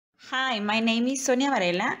Hi, my name is Sonia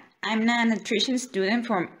Varela. I'm a nutrition student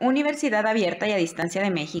from Universidad Abierta y a Distancia de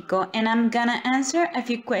México, and I'm gonna answer a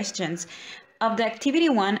few questions of the activity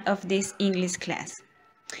 1 of this English class.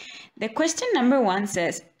 The question number 1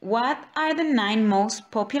 says, what are the 9 most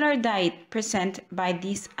popular diets presented by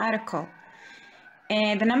this article?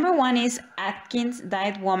 The number 1 is Atkins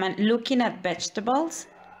Diet Woman Looking at Vegetables.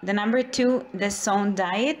 The number 2, the Zone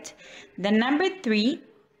Diet. The number 3,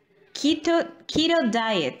 Keto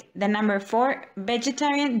diet. The number 4,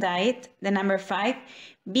 vegetarian diet. The number 5,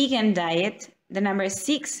 vegan diet. The number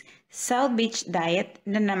 6, South Beach diet.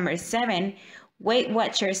 The number 7, Weight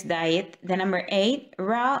Watchers diet. The number 8,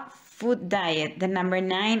 raw food diet. The number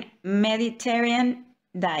 9, Mediterranean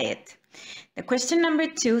diet. The question number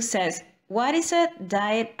 2 says, what is a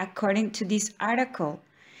diet according to this article?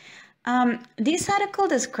 This article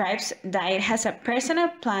describes diet as a personal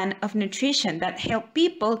plan of nutrition that helps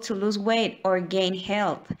people to lose weight or gain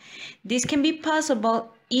health. This can be possible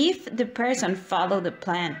if the person follows the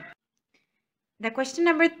plan. The question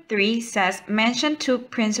number 3 says, mention 2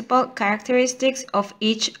 principal characteristics of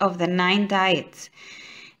each of the 9 diets.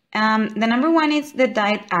 The number 1 is the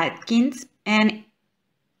diet Atkins, and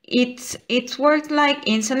it's works like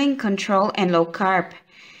insulin control and low carb.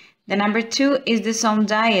 The number 2 is the Zone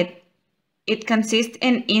diet. It consists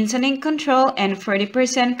in insulin control and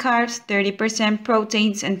 40% carbs, 30%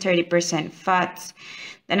 proteins, and 30% fats.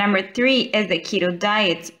 The number 3 is the Keto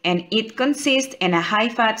diet, and it consists in a high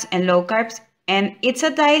fats and low carbs, and it's a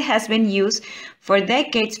diet has been used for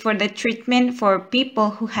decades for the treatment for people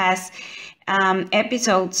who has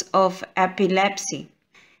episodes of epilepsy.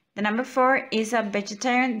 The number 4 is a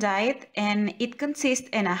vegetarian diet, and it consists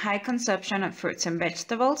in a high consumption of fruits and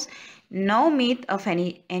vegetables, no meat of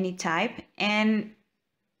any type, and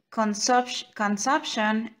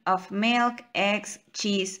consumption of milk, eggs,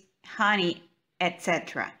 cheese, honey,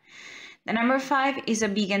 etc. The number 5 is a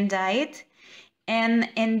vegan diet, and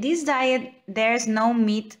in this diet there's no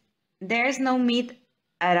meat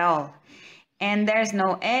at all. And there's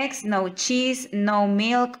no eggs, no cheese, no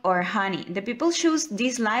milk or honey. The people choose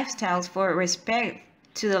these lifestyles for respect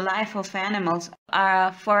to the life of animals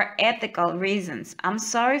for ethical reasons. I'm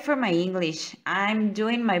sorry for my English. I'm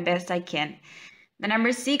doing my best I can. The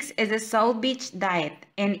number 6 is the South Beach diet,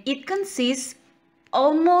 and it consists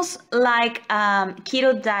almost like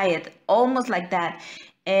keto diet, almost like that.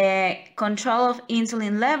 Control of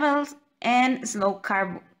insulin levels and slow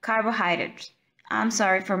carbohydrates. I'm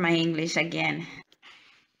sorry for my English again.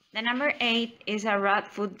 The number 8 is a raw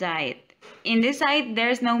food diet. In this diet,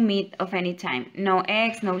 there's no meat of any type, no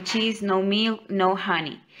eggs, no cheese, no milk, no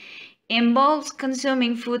honey. Involves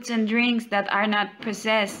consuming foods and drinks that are not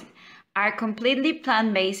processed, are completely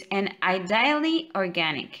plant-based, and ideally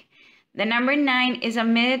organic. The number 9 is a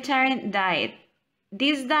Mediterranean diet.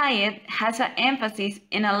 This diet has an emphasis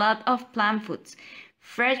in a lot of plant foods,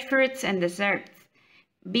 fresh fruits and desserts.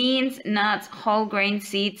 Beans, nuts, whole grain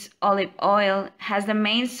seeds, olive oil has the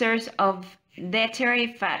main source of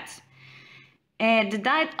dietary fats. The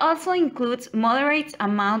diet also includes moderate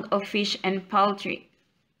amount of fish and poultry,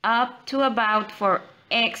 up to about 4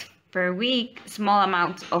 eggs per week, small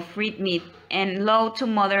amounts of red meat, and low to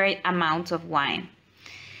moderate amounts of wine.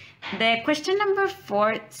 The question number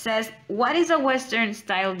 4 says, what is a Western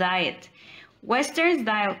style diet? Western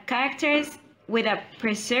style characterized with a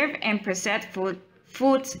preserved and processed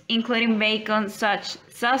foods, including bacon,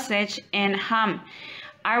 sausage, and ham,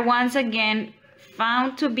 are once again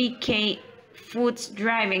found to be key foods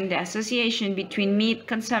driving the association between meat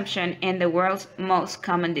consumption and the world's most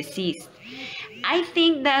common disease. I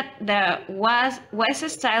think that the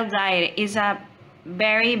West-style diet is a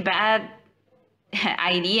very bad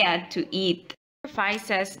idea to eat. Number 5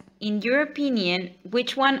 says, in your opinion,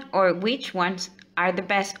 which one or which ones are the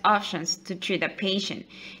best options to treat a patient?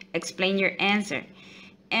 Explain your answer.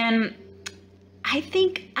 And I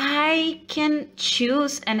think I can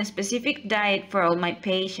choose a specific diet for all my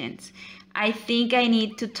patients. I think I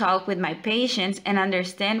need to talk with my patients and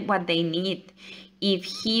understand what they need. If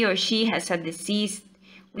he or she has a disease,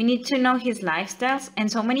 we need to know his lifestyles and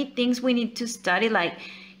so many things we need to study, like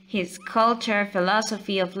his culture,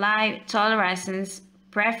 philosophy of life, tolerances,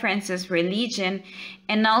 preferences, religion,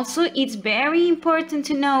 and also it's very important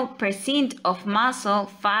to know percent of muscle,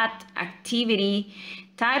 fat, activity,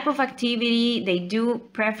 type of activity they do,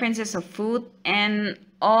 preferences of food, and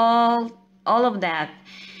all of that.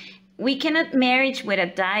 We cannot marry with a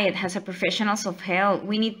diet as a professionals of health.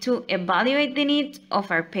 We need to evaluate the needs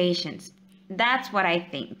of our patients. That's what I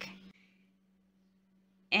think.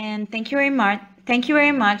 And thank you very much. Thank you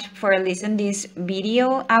very much for listening this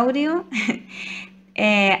audio.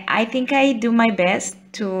 I think I do my best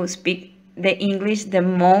to speak the English the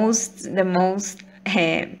most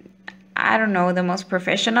I don't know, the most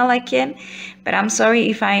professional I can, but I'm sorry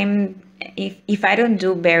if if I don't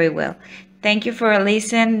do very well. Thank you for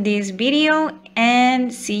listening this video,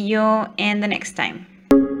 and see you in the next time.